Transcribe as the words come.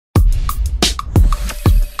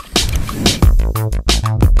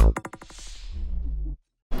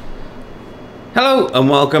Hello and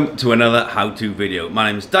welcome to another how-to video. My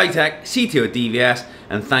name is DAITECH, CTO at DVS,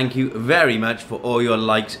 and thank you very much for all your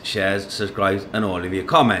likes, shares, subscribes and all of your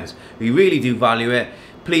comments. We really do value it.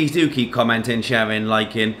 Please do keep commenting, sharing,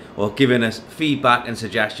 liking or giving us feedback and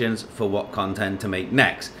suggestions for what content to make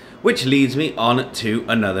next. Which leads me on to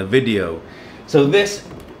another video. So this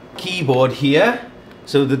keyboard here,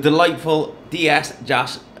 so the delightful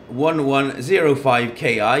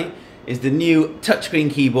DS-1105KI is the new touchscreen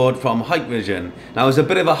keyboard from Hikvision. Now it's a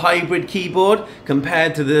bit of a hybrid keyboard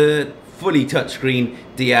compared to the fully touchscreen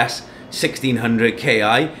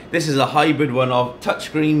DS-1600KI. This is a hybrid one of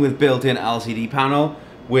touchscreen with built-in LCD panel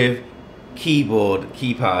with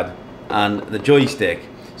keypad and the joystick.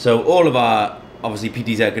 So all of our obviously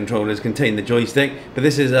PTZ controllers contain the joystick, but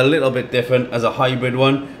this is a little bit different as a hybrid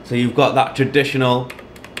one. So you've got that traditional,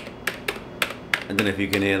 I don't know if you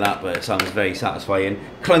can hear that, but it sounds very satisfying,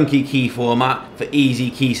 clunky key format for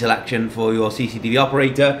easy key selection for your CCTV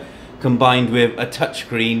operator, combined with a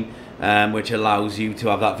touchscreen which allows you to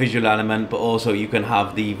have that visual element, but also you can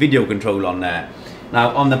have the video control on there. Now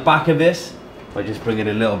on the back of this, if I just bring it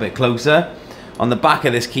a little bit closer, on the back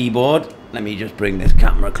of this keyboard, let me just bring this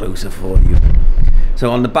camera closer for you.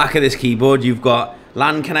 So on the back of this keyboard you've got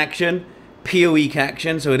LAN connection, PoE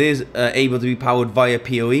connection, so it is able to be powered via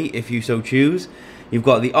PoE if you so choose. You've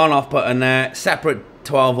got the on-off button there, separate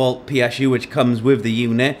 12 volt PSU which comes with the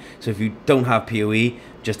unit, so if you don't have PoE,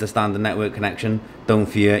 just a standard network connection, don't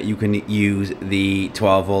fear, you can use the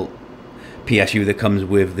 12 volt PSU that comes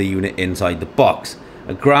with the unit inside the box.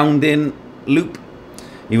 A grounding loop.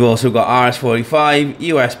 You've also got RS-485,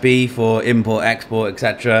 USB for import, export,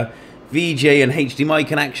 etc. VGA and HDMI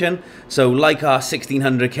connection. So like our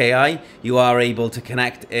 1600KI, you are able to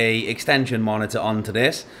connect a extension monitor onto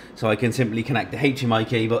this. So I can simply connect the HDMI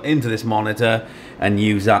cable into this monitor and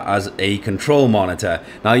use that as a control monitor.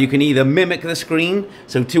 Now you can either mimic the screen,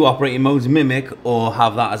 so two operating modes, mimic, or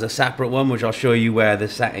have that as a separate one, which I'll show you where the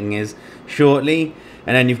setting is shortly.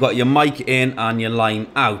 And then you've got your mic in and your line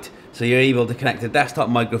out. So you're able to connect a desktop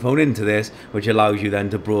microphone into this, which allows you then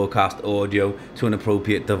to broadcast audio to an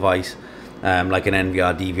appropriate device, like an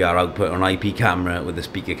NVR, DVR output or an IP camera with the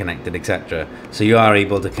speaker connected, etc. So you are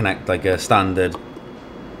able to connect like a standard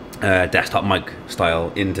desktop mic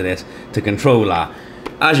style into this to control that.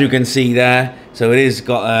 As you can see there, so it is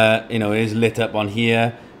got it is lit up on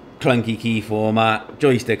here, clunky key format,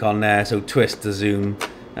 joystick on there, so twist to zoom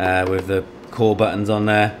with the core buttons on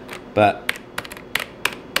there, but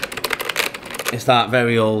it's that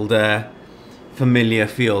very old familiar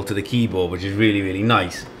feel to the keyboard, which is really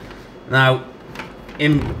nice. Now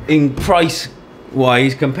in price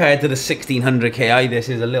wise, compared to the 1600KI, this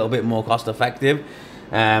is a little bit more cost effective.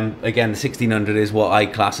 Again, the 1600 is what I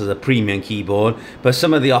class as a premium keyboard, but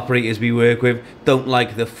some of the operators we work with don't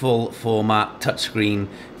like the full format touchscreen.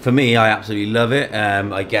 For me, I absolutely love it.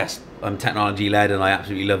 I guess I'm technology led and I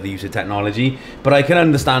absolutely love the use of technology, but I can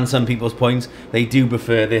understand some people's points. They do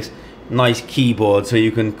prefer this nice keyboard, so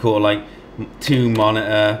you can call like 2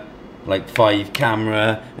 monitor, like 5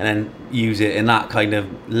 camera, and then use it in that kind of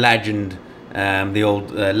legend, the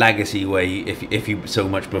old legacy way, if you so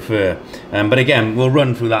much prefer. But again, we'll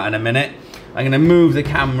run through that in a minute. I'm going to move the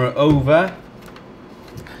camera over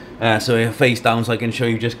so you're face down, so I can show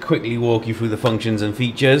you, just quickly walk you through the functions and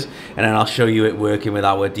features, and then I'll show you it working with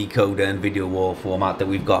our decoder and video wall format that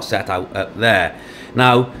we've got set out up there.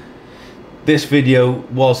 Now this video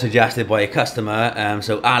was suggested by a customer,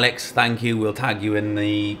 so Alex, thank you. We'll tag you in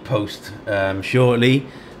the post shortly,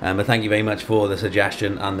 but thank you very much for the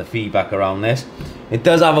suggestion and the feedback around this. It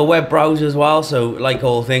does have a web browser as well, so like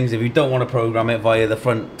all things, if you don't want to program it via the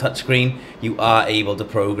front touchscreen, you are able to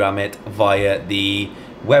program it via the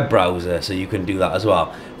web browser, so you can do that as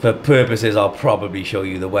well. For purposes, I'll probably show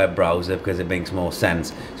you the web browser because it makes more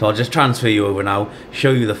sense. So I'll just transfer you over now,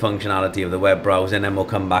 show you the functionality of the web browser, and then we'll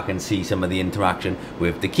come back and see some of the interaction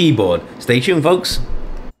with the keyboard. Stay tuned, folks.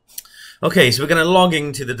 Okay, so we're going to log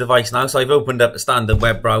into the device now. So I've opened up a standard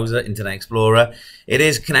web browser, Internet Explorer. It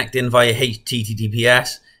is connecting via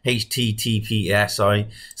HTTPS, sorry.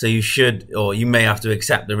 So you should, or you may have to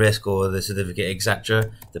accept the risk or the certificate,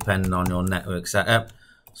 etc., depending on your network setup.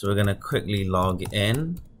 So we're going to quickly log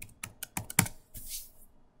in.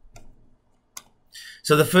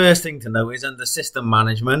 So the first thing to know is under system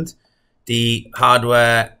management, the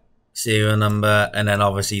hardware serial number, and then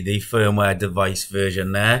obviously the firmware device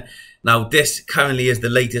version there. Now this currently is the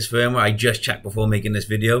latest firmware. I just checked before making this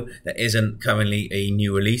video. There isn't currently a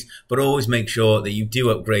new release, but always make sure that you do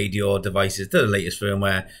upgrade your devices to the latest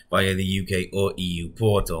firmware via the UK or EU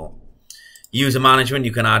portal. User management,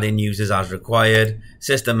 you can add in users as required.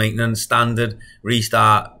 System maintenance, standard,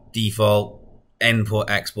 restart, default, import,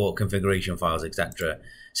 export, configuration files, etc.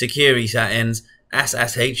 Security settings,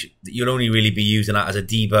 SSH, you'll only really be using that as a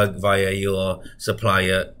debug via your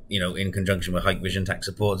supplier, in conjunction with Hikvision tech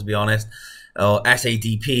support, to be honest. Or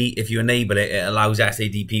SADP, if you enable it, it allows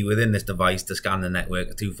SADP within this device to scan the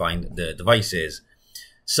network to find the devices.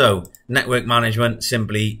 So, network management,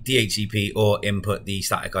 simply DHCP or input the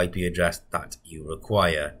static IP address that you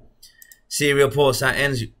require. Serial port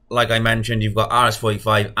settings, like I mentioned, you've got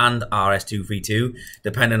RS-485 and RS-232.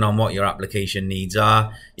 Depending on what your application needs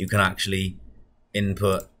are, you can actually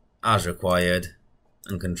input as required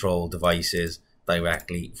and control devices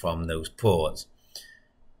directly from those ports.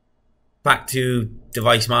 Back to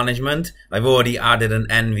device management. I've already added an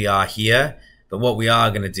NVR here, but what we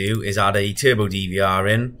are going to do is add a turbo DVR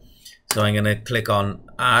in. So I'm going to click on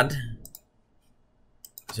add.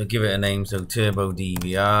 So give it a name, so turbo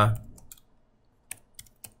DVR.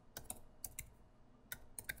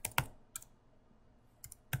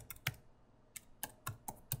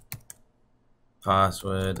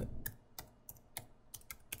 Password.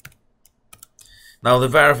 Now the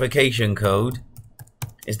verification code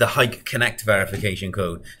is the Hike Connect verification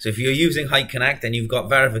code. So if you're using Hike Connect and you've got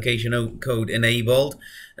verification code enabled,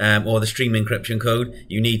 or the stream encryption code,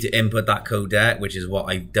 you need to input that code there, which is what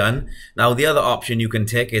I've done. Now the other option you can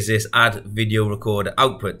tick is this Add Video Recorder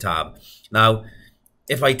Output tab. Now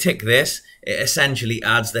if I tick this, it essentially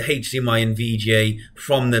adds the HDMI and VGA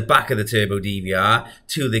from the back of the turbo DVR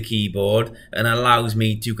to the keyboard and allows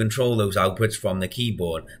me to control those outputs from the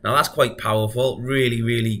keyboard. Now that's quite powerful,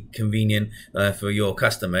 really convenient for your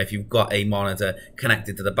customer if you've got a monitor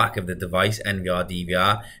connected to the back of the device, NVR,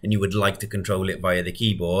 DVR, and you would like to control it via the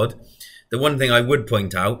keyboard. The one thing I would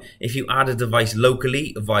point out, if you add a device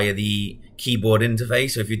locally via the keyboard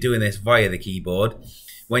interface, so if you're doing this via the keyboard,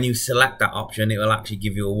 when you select that option, it will actually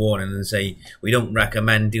give you a warning and say, we don't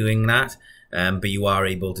recommend doing that, but you are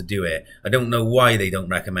able to do it. I don't know why they don't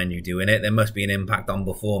recommend you doing it. There must be an impact on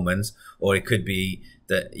performance, or it could be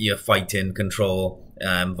that you're fighting control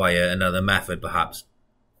via another method, perhaps.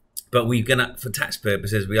 But for test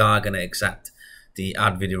purposes, we are going to accept the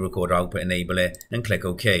Add Video Recorder Output, enable it, and click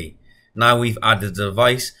OK. Now we've added the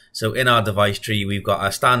device. So in our device tree, we've got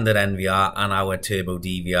our standard NVR and our turbo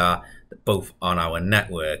DVR, both on our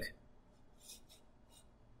network.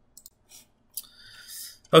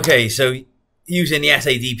 Okay, so using the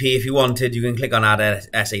SADP, if you wanted, you can click on Add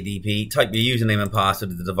SADP, type your username and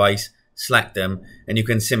password of the device, select them, and you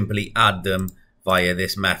can simply add them via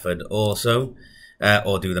this method also,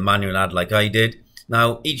 or do the manual add like I did.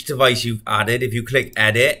 Now, each device you've added, if you click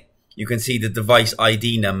Edit, you can see the device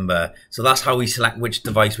ID number. So that's how we select which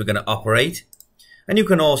device we're going to operate. And you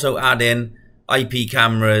can also add in IP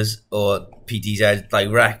cameras or PTZ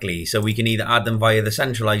directly. So we can either add them via the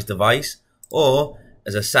centralized device or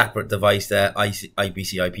as a separate device there,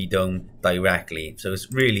 IPC IP Dome directly. So it's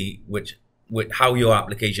really how your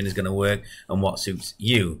application is going to work and what suits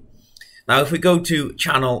you. Now, if we go to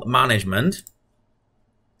channel management,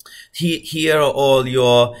 here are all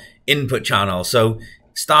your input channels. So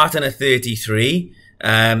starting at 33,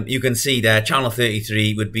 you can see there, channel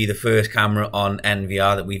 33 would be the first camera on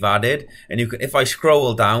NVR that we've added. And if I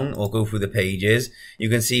scroll down or go through the pages, you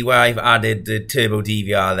can see where I've added the turbo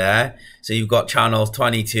DVR there. So you've got channels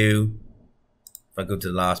 22, if I go to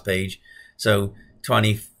the last page, so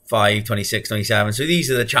 25, 26, 27. So these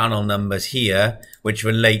are the channel numbers here, which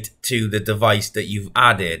relate to the device that you've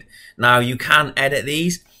added. Now you can edit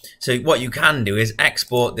these. So what you can do is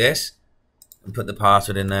export this and put the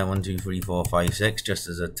password in there, 1, 2, 3, 4, 5, 6, just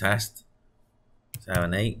as a test.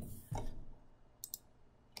 7, 8.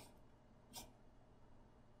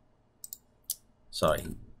 Sorry.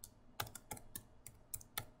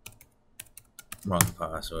 Wrong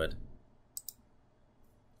password.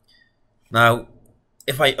 Now,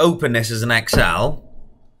 if I open this as an Excel,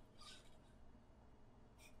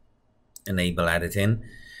 enable editing,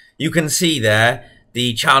 you can see there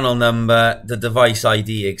the channel number, the device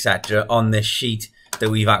ID, etc. on this sheet that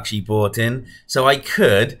we've actually brought in. So I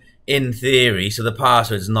could, in theory, so the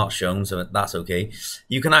password's not shown, so that's okay.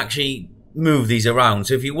 You can actually move these around.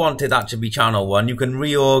 So if you wanted that to be channel 1, you can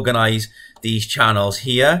reorganize these channels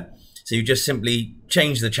here. So you just simply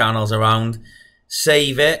change the channels around,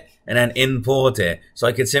 save it, and then import it. So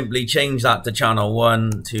I could simply change that to channel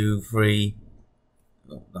 1, 2, 3.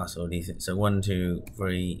 Oh, that's all these. So 1, 2,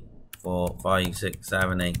 3, 4, 5, 6,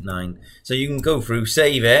 7, 8, 9. So you can go through,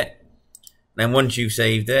 save it. Then once you've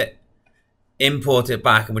saved it, import it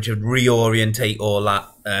back, which would reorientate all that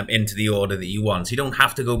into the order that you want. So you don't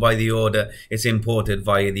have to go by the order it's imported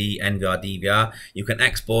via the NVR DVR. You can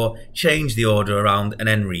export, change the order around, and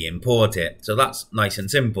then re-import it. So that's nice and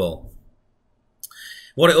simple.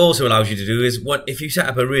 What it also allows you to do is, if you set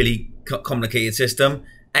up a really complicated system,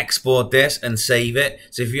 export this and save it.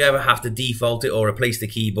 So if you ever have to default it or replace the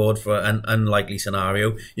keyboard for an unlikely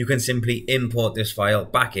scenario, you can simply import this file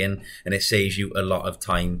back in, and it saves you a lot of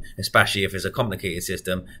time, especially if it's a complicated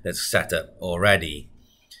system that's set up already.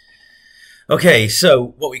 Okay,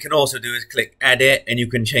 so what we can also do is click edit, and you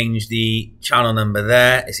can change the channel number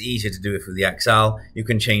there. It's easier to do it through the Excel. You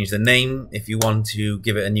can change the name if you want to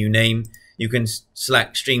give it a new name. You can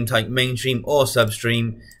select stream type mainstream or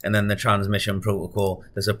substream, and then the transmission protocol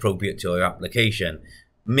that's appropriate to your application.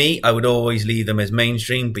 I would always leave them as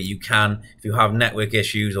mainstream, but you can, if you have network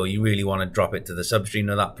issues or you really want to drop it to the substream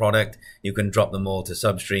of that product, you can drop them all to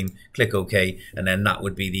substream, click OK, and then that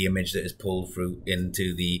would be the image that is pulled through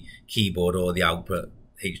into the keyboard or the output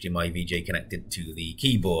HDMI VJ connected to the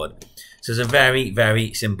keyboard. So it's a very,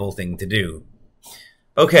 very simple thing to do.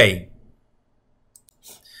 Okay.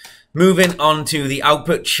 Moving on to the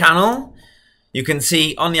output channel, you can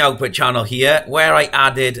see on the output channel here where I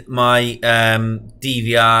added my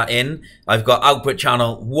DVR in. I've got output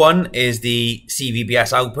channel 1 is the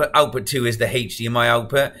CVBS output, output 2 is the HDMI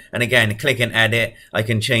output, and again, click and edit, I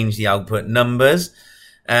can change the output numbers.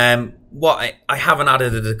 I haven't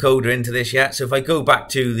added a decoder into this yet, so if I go back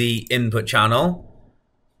to the input channel,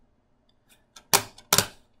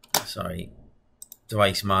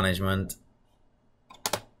 device management,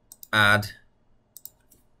 add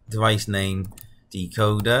device name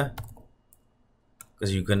decoder,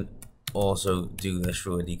 because you can also do this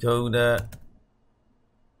through a decoder.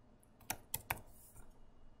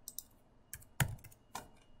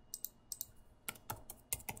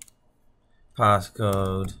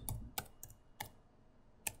 Passcode,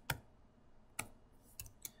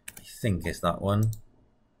 I think it's that one.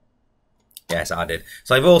 Yes, added.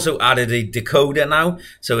 So I've also added a decoder now.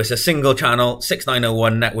 So it's a single channel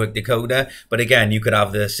 6901 network decoder. But again, you could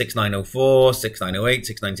have the 6904, 6908,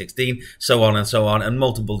 6916, so on, and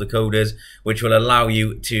multiple decoders, which will allow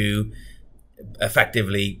you to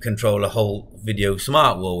effectively control a whole video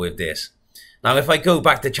smart wall with this. Now, if I go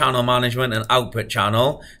back to channel management and output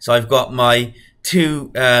channel, so I've got my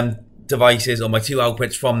two devices, or my two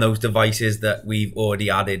outputs from those devices that we've already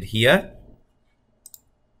added here.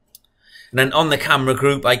 And then on the camera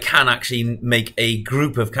group, I can actually make a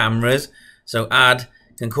group of cameras. So add,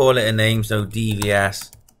 can call it a name, so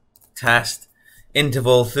DVS test.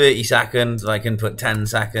 Interval 30 seconds, I can put 10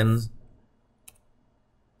 seconds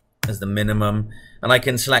as the minimum. And I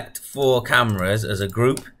can select 4 cameras as a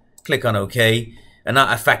group, click on OK, and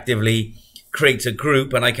that effectively creates a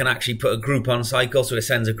group, and I can actually put a group on cycle, so it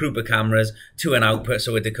sends a group of cameras to an output,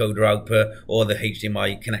 so a decoder output or the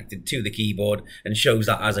HDMI connected to the keyboard, and shows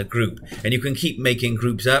that as a group. And you can keep making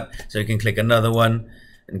groups up, so you can click another one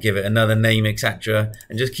and give it another name, etc.,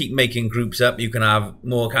 and just keep making groups up. You can have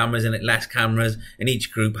more cameras in it, less cameras, and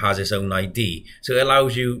each group has its own ID. So it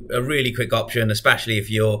allows you a really quick option, especially if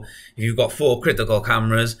you've got 4 critical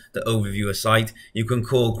cameras that overview a site. You can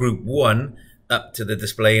call group 1 up to the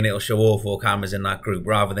display, and it'll show all 4 cameras in that group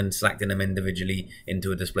rather than selecting them individually into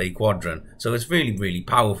a display quadrant. So it's really, really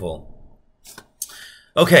powerful.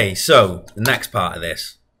 Okay, so the next part of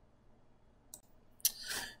this.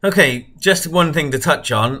 Okay, just one thing to touch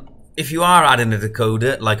on. If you are adding a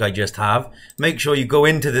decoder, like I just have, make sure you go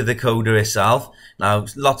into the decoder itself. Now,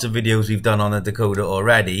 lots of videos we've done on the decoder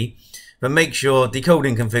already, but make sure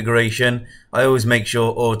decoding configuration, I always make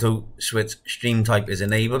sure auto switch stream type is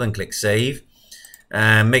enabled and click save.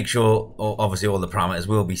 Make sure, obviously, all the parameters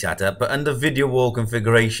will be set up, but under video wall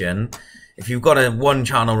configuration, if you've got a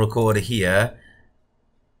 1-channel recorder here,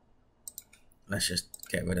 let's just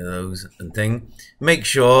get rid of those and thing. Make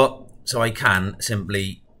sure, so I can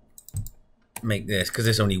simply make this, because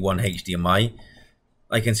there's only one HDMI,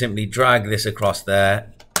 I can simply drag this across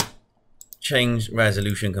there, change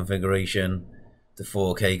resolution configuration to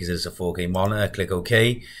 4K because it's a 4K monitor, click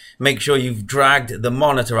OK. Make sure you've dragged the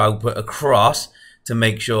monitor output across to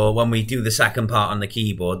make sure when we do the second part on the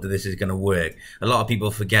keyboard that this is going to work. A lot of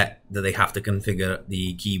people forget that they have to configure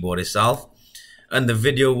the keyboard itself. Under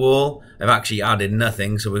video wall, I've actually added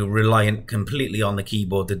nothing, so we're reliant completely on the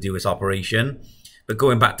keyboard to do its operation. But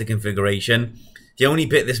going back to configuration, the only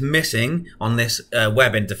bit that's missing on this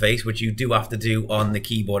web interface, which you do have to do on the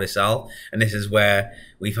keyboard itself, and this is where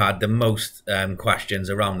we've had the most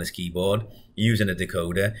questions around this keyboard using a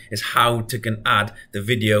decoder, is how to add the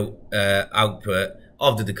video output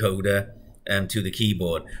of the decoder to the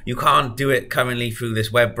keyboard. You can't do it currently through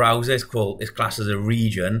this web browser. It's classed as a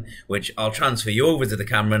region, which I'll transfer you over to the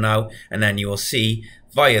camera now, and then you will see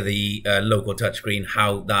via the local touchscreen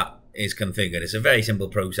how that is configured. It's a very simple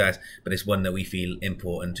process, but it's one that we feel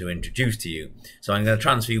important to introduce to you. So I'm going to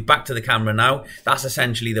transfer you back to the camera now. That's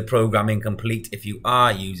essentially the programming complete if you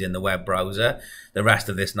are using the web browser. The rest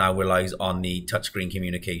of this now relies on the touchscreen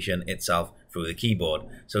communication itself through the keyboard.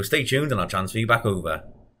 So stay tuned and I'll transfer you back over.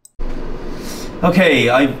 Okay,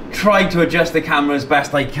 I've tried to adjust the camera as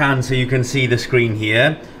best I can so you can see the screen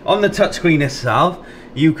here. On the touchscreen itself,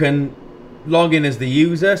 you can log in as the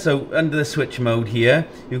user. So under the switch mode here,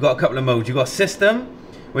 you've got a couple of modes. You've got system,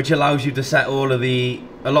 which allows you to set a lot of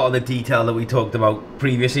the detail that we talked about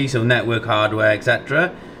previously, so network, hardware,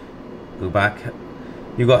 etc. Go back.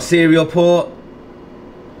 You've got serial port,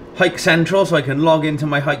 Hike Central, so I can log into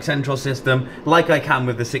my Hike Central system like I can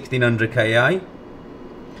with the 1600KI.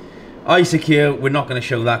 iSecure, we're not going to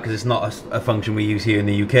show that because it's not a function we use here in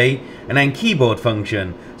the UK. And then keyboard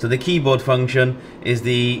function. So the keyboard function is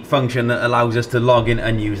the function that allows us to log in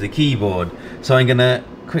and use the keyboard. So I'm going to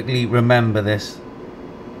quickly remember this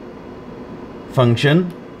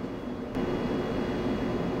function.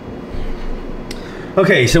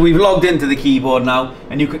 Okay, so we've logged into the keyboard now,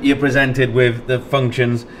 and you're presented with the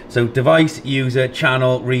functions. So device, user,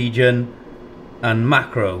 channel, region, and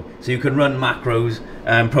macro. So you can run macros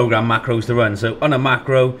and program macros to run. So on a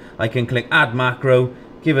macro, I can click add macro,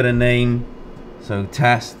 give it a name, so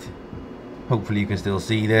test. Hopefully you can still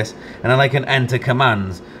see this, and then I can enter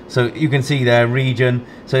commands. So you can see there region.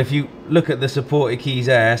 So if you look at the supported keys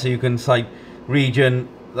there, so you can type region,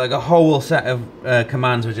 like a whole set of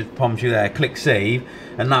commands which it prompts you there. Click save,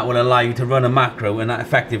 and that will allow you to run a macro and that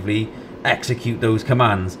effectively execute those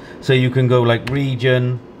commands. So you can go like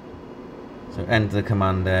region, so enter the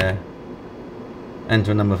command there,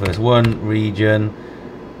 enter a number first, 1 region,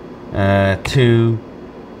 2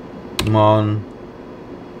 mon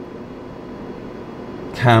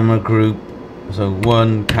camera group, so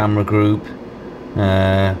 1 camera group,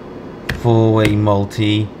 4-way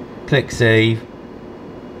multi, click save.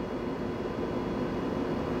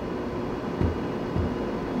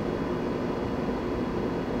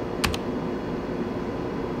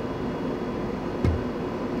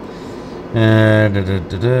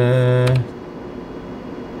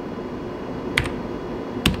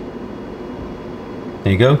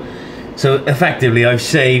 There you go. So effectively I've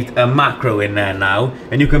saved a macro in there now,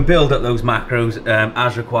 and you can build up those macros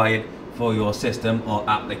as required for your system or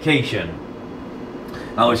application.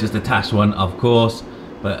 That was just a test one, of course,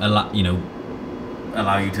 but allow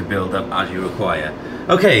you to build up as you require.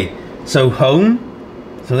 Okay, so home,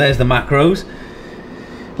 so there's the macros.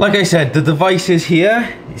 Like I said, the devices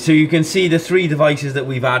here, so you can see the 3 devices that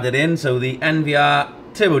we've added in. So the NVR,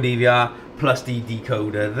 Turbo DVR, plus the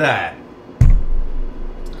decoder there.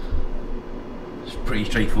 It's pretty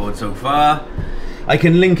straightforward so far. I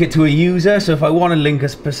can link it to a user. So if I want to link a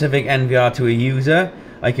specific NVR to a user,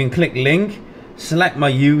 I can click link, select my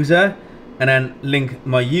user, and then link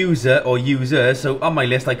my user or users. So on my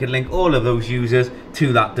list I can link all of those users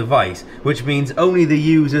to that device, which means only the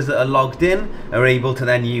users that are logged in are able to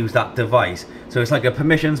then use that device. So it's like a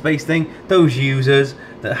permissions based thing. Those users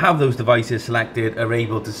that have those devices selected are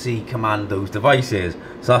able to see command those devices.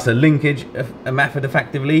 So that's a linkage method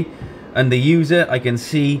effectively. And the user, I can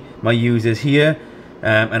see my users here,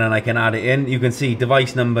 and then I can add it in. You can see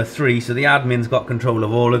device number 3, so the admin's got control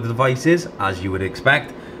of all of the devices, as you would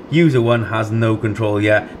expect. User 1 has no control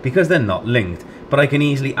yet because they're not linked, but I can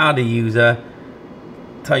easily add a user,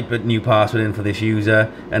 type a new password in for this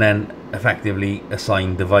user, and then effectively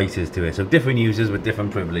assign devices to it. So different users with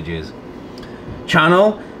different privileges.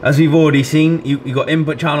 Channel, as we've already seen, you've got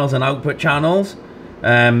input channels and output channels.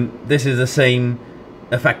 This is the same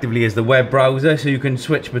effectively as the web browser, so you can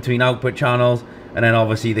switch between output channels, and then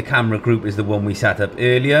obviously the camera group is the one we set up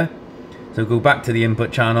earlier. So go back to the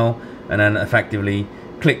input channel and then effectively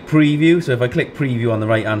click preview. So if I click preview on the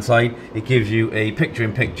right hand side, it gives you a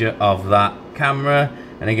picture-in-picture of that camera.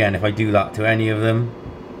 And again, if I do that to any of them,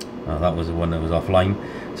 oh, that was the one that was offline.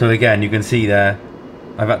 So again, you can see there,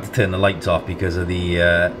 I've had to turn the lights off because of the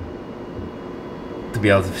to be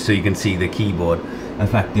able to, so you can see the keyboard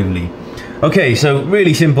effectively. Okay, so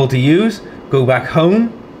really simple to use. Go back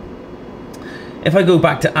home. If I go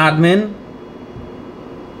back to admin,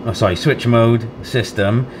 oh sorry, switch mode,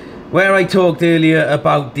 system, where I talked earlier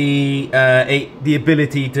about the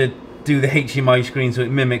ability to do the HDMI screen so it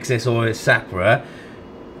mimics this or it's separate.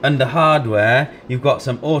 Under hardware, you've got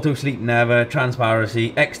some auto sleep never,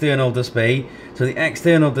 transparency, external display. So the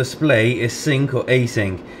external display is sync or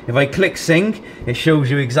async. If I click sync, it shows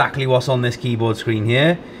you exactly what's on this keyboard screen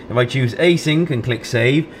here. If I choose async and click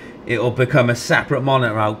save, it will become a separate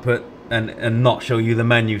monitor output and not show you the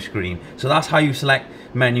menu screen. So that's how you select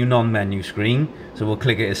menu, non-menu screen. So we'll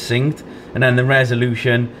click it as synced, and then the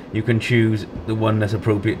resolution, you can choose the one that's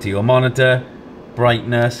appropriate to your monitor,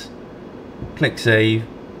 brightness, click save,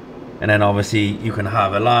 and then obviously you can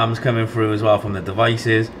have alarms coming through as well from the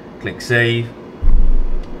devices. Click save.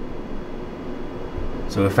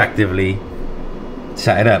 So effectively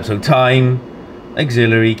set it up. So time,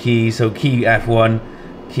 auxiliary keys, so key F1,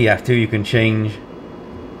 key F2, you can change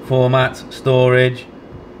formats, storage,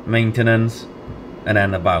 maintenance, and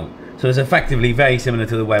then about. So it's effectively very similar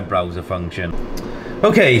to the web browser function.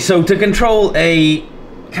 Okay, so to control a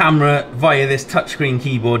camera via this touchscreen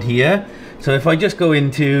keyboard here, so if I just go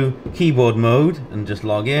into keyboard mode and just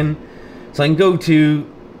log in, so I can go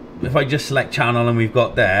to, if I just select channel and we've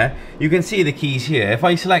got there, you can see the keys here. If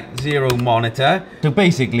I select 0 monitor, so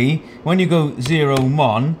basically when you go 0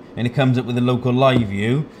 mon and it comes up with the local live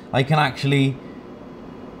view, I can actually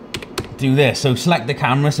do this. So select the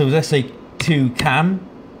camera, so let's say 2 cam,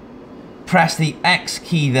 press the X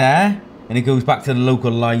key there and it goes back to the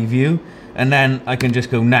local live view, and then I can just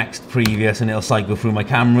go next, previous, and it'll cycle through my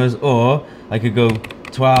cameras. Or I could go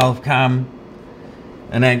 12 cam,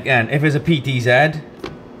 and then again, if it's a PTZ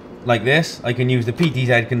like this, I can use the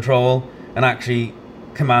PTZ control and actually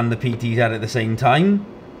command the PTZ at the same time.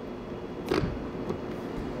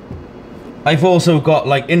 I've also got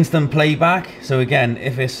like instant playback, so again,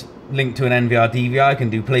 if it's linked to an NVR DVR, I can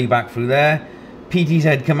do playback through there.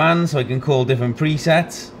 PTZ commands, so I can call different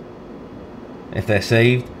presets if they're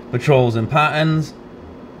saved, patrols and patterns,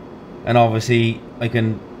 and obviously I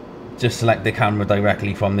can just select the camera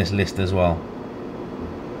directly from this list as well.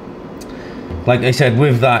 Like I said,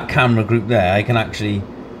 with that camera group there, I can actually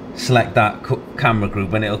select that camera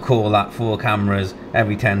group and it'll call that 4 cameras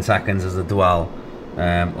every 10 seconds as a dwell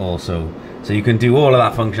also. So you can do all of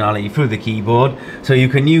that functionality through the keyboard. So you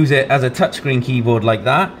can use it as a touchscreen keyboard like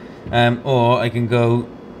that, or I can go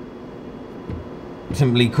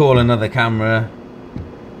simply call another camera.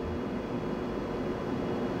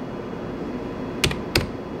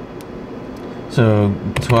 So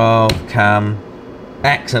 12 cam,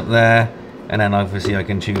 X up there, and then obviously I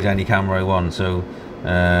can choose any camera I want. So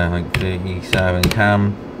like 37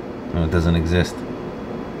 cam, no, it doesn't exist,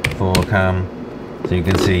 4 cam. So you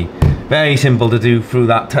can see, very simple to do through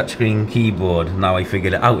that touchscreen keyboard. Now I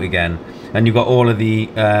figured it out again, and you've got all of the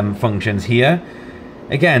functions here.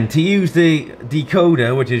 Again, to use the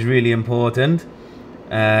decoder, which is really important,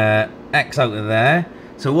 X out of there.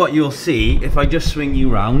 So what you'll see, if I just swing you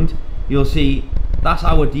round, you'll see that's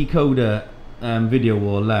our decoder video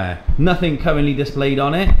wall there. Nothing currently displayed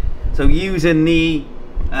on it. So using the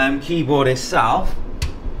keyboard itself,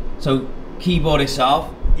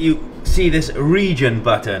 you see this region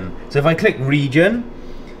button. So if I click region,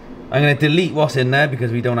 I'm going to delete what's in there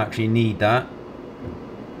because we don't actually need that.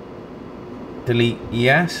 Delete,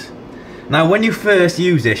 yes. Now when you first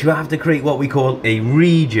use this, you have to create what we call a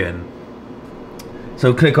region.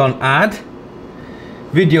 So click on add.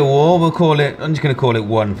 Video wall, we'll call it, I'm just going to call it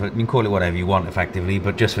 1, you can call it whatever you want effectively,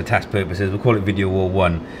 but just for test purposes, we'll call it video wall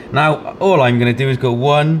 1. Now, all I'm going to do is go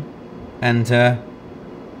 1, enter,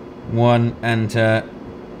 1, enter,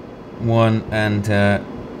 1, enter,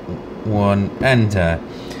 1, enter.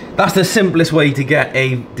 That's the simplest way to get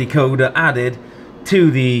a decoder added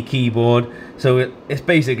to the keyboard. So it's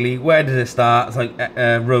basically, where does it start? It's like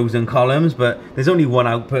rows and columns, but there's only one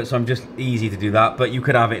output, so I'm just easy to do that. But you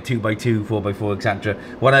could have it 2x2, 4x4, etc.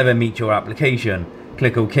 Whatever meets your application.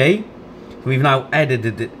 Click OK. We've now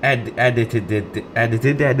edited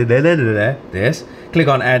this. Click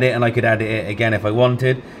on edit, and I could edit it again if I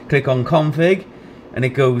wanted. Click on config, and it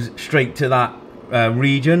goes straight to that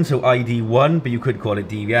region, so ID 1, but you could call it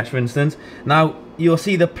DVS for instance. Now you'll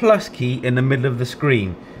see the plus key in the middle of the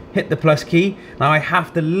screen. Hit the plus key. Now I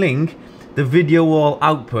have to link the video wall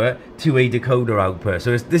output to a decoder output.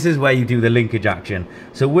 So this is where you do the linkage action.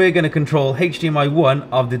 So we're going to control HDMI 1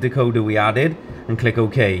 of the decoder we added and click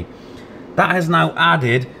OK. That has now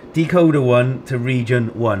added decoder 1 to region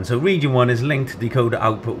 1. So region 1 is linked to decoder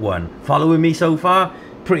output 1. Following me so far?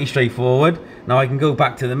 Pretty straightforward. Now I can go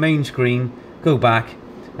back to the main screen, go back,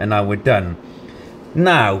 and now we're done.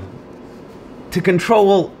 Now, to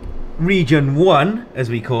control region 1, as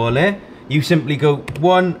we call it, you simply go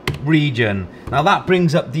 1 region. Now that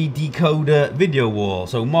brings up the decoder video wall.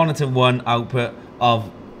 So monitor 1 output of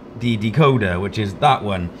the decoder, which is that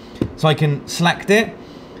one. So I can select it,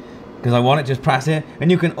 because I want it, just press it, and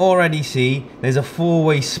you can already see there's a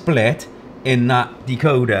 4-way split in that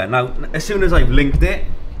decoder. Now, as soon as I've linked it,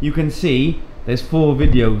 you can see there's 4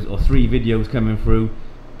 videos or 3 videos coming through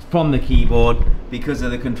from the keyboard because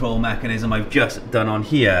of the control mechanism I've just done on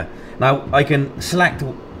here. Now I can select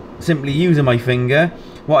simply using my finger.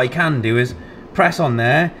 What I can do is press on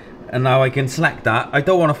there, and now I can select that. I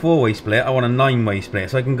don't want a 4-way split, I want a 9-way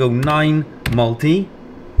split. So I can go 9 multi,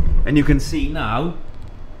 and you can see now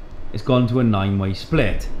it's gone to a 9-way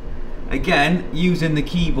split. Again, using the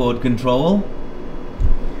keyboard control,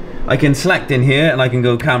 I can select in here and I can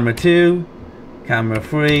go camera 2, camera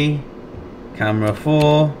 3, camera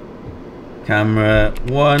 4, camera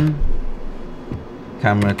 1,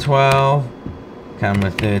 camera 12,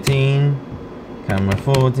 camera 13, camera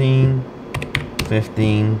 14,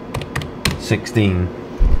 15, 16.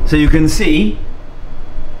 So you can see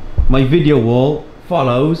my video wall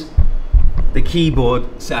follows the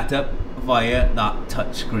keyboard setup via that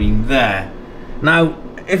touchscreen there. Now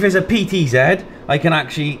if it's a PTZ, I can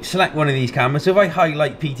actually select one of these cameras. So if I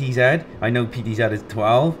highlight PTZ, I know PTZ is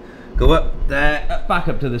 12, go up there, back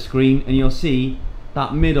up to the screen, and you'll see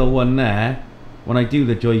that middle one there. When I do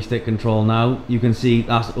the joystick control now, you can see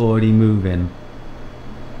that's already moving.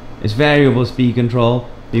 It's variable speed control.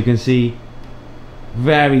 You can see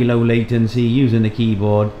very low latency using the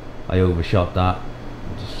keyboard. I overshot that.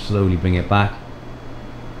 I'll just slowly bring it back.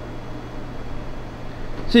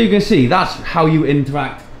 So you can see that's how you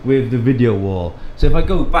interact with the video wall. So if I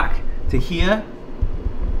go back to here,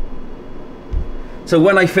 so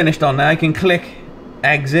when I finished on there, I can click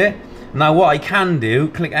exit. Now what I can do,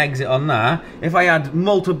 click exit on that, if I had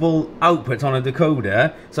multiple outputs on a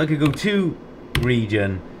decoder, so I could go to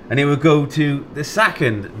region, and it would go to the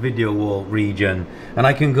second video wall region, and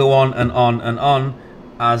I can go on and on and on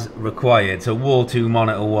as required. So wall 2,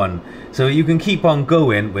 monitor 1. So you can keep on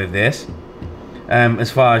going with this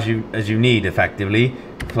as far as you need, effectively.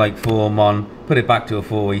 Like 4 mon, put it back to a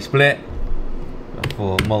 4-way split,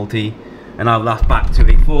 4 multi, and now that's back to a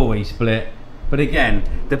 4-way split. But again,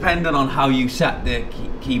 depending on how you set the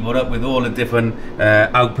keyboard up with all the different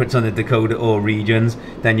outputs on the decoder or regions,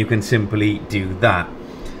 then you can simply do that.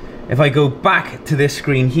 If I go back to this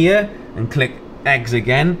screen here and click X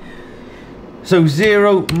again, so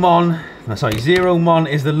 0 mon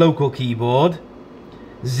is the local keyboard,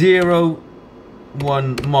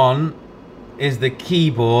 1 mon is the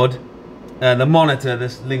keyboard, the monitor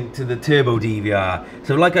that's linked to the turbo DVR.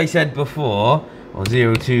 So like I said before, or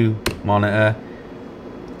 02 monitor,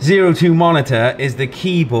 02 monitor is the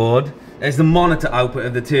keyboard, is the monitor output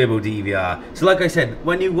of the turbo DVR. So like I said,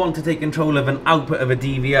 when you want to take control of an output of a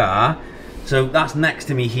DVR, so that's next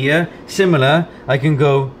to me here, similar, I can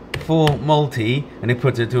go 4 multi and it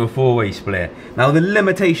puts it to a 4-way split. Now the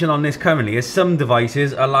limitation on this currently is some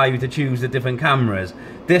devices allow you to choose the different cameras.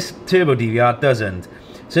 This turbo DVR doesn't.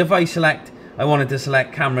 So if I wanted to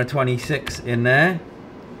select camera 26 in there,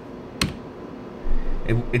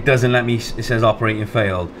 it doesn't let me, it says operating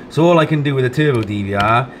failed. So all I can do with a turbo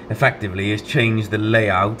DVR effectively is change the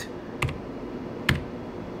layout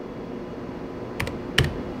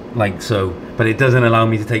like so, but it doesn't allow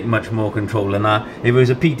me to take much more control than that. If it was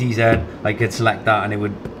a PTZ, I could select that and it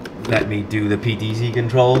would let me do the PTZ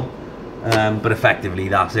control, but effectively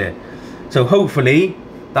that's it. So hopefully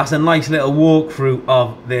that's a nice little walkthrough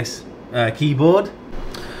of this keyboard.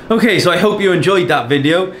 Okay, so I hope you enjoyed that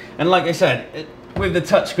video, and like I said, with the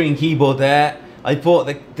touchscreen keyboard there, I bought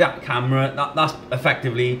that camera, that's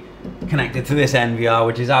effectively connected to this NVR,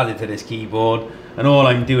 which is added to this keyboard, and all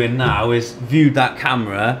I'm doing now is viewed that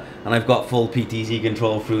camera, and I've got full PTZ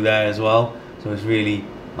control through there as well, so it's really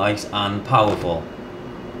nice and powerful.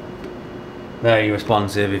 Very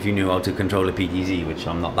responsive if you knew how to control a PTZ, which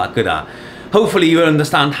I'm not that good at. Hopefully you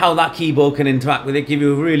understand how that keyboard can interact with it, give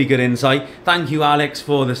you a really good insight. Thank you, Alex,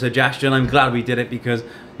 for the suggestion. I'm glad we did it because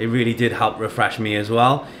it really did help refresh me as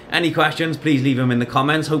well. Any questions, please leave them in the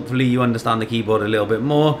comments. Hopefully you understand the keyboard a little bit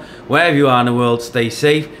more. Wherever you are in the world, stay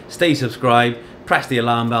safe, stay subscribed, press the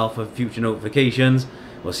alarm bell for future notifications.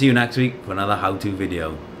 We'll see you next week for another how-to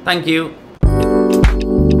video. Thank you.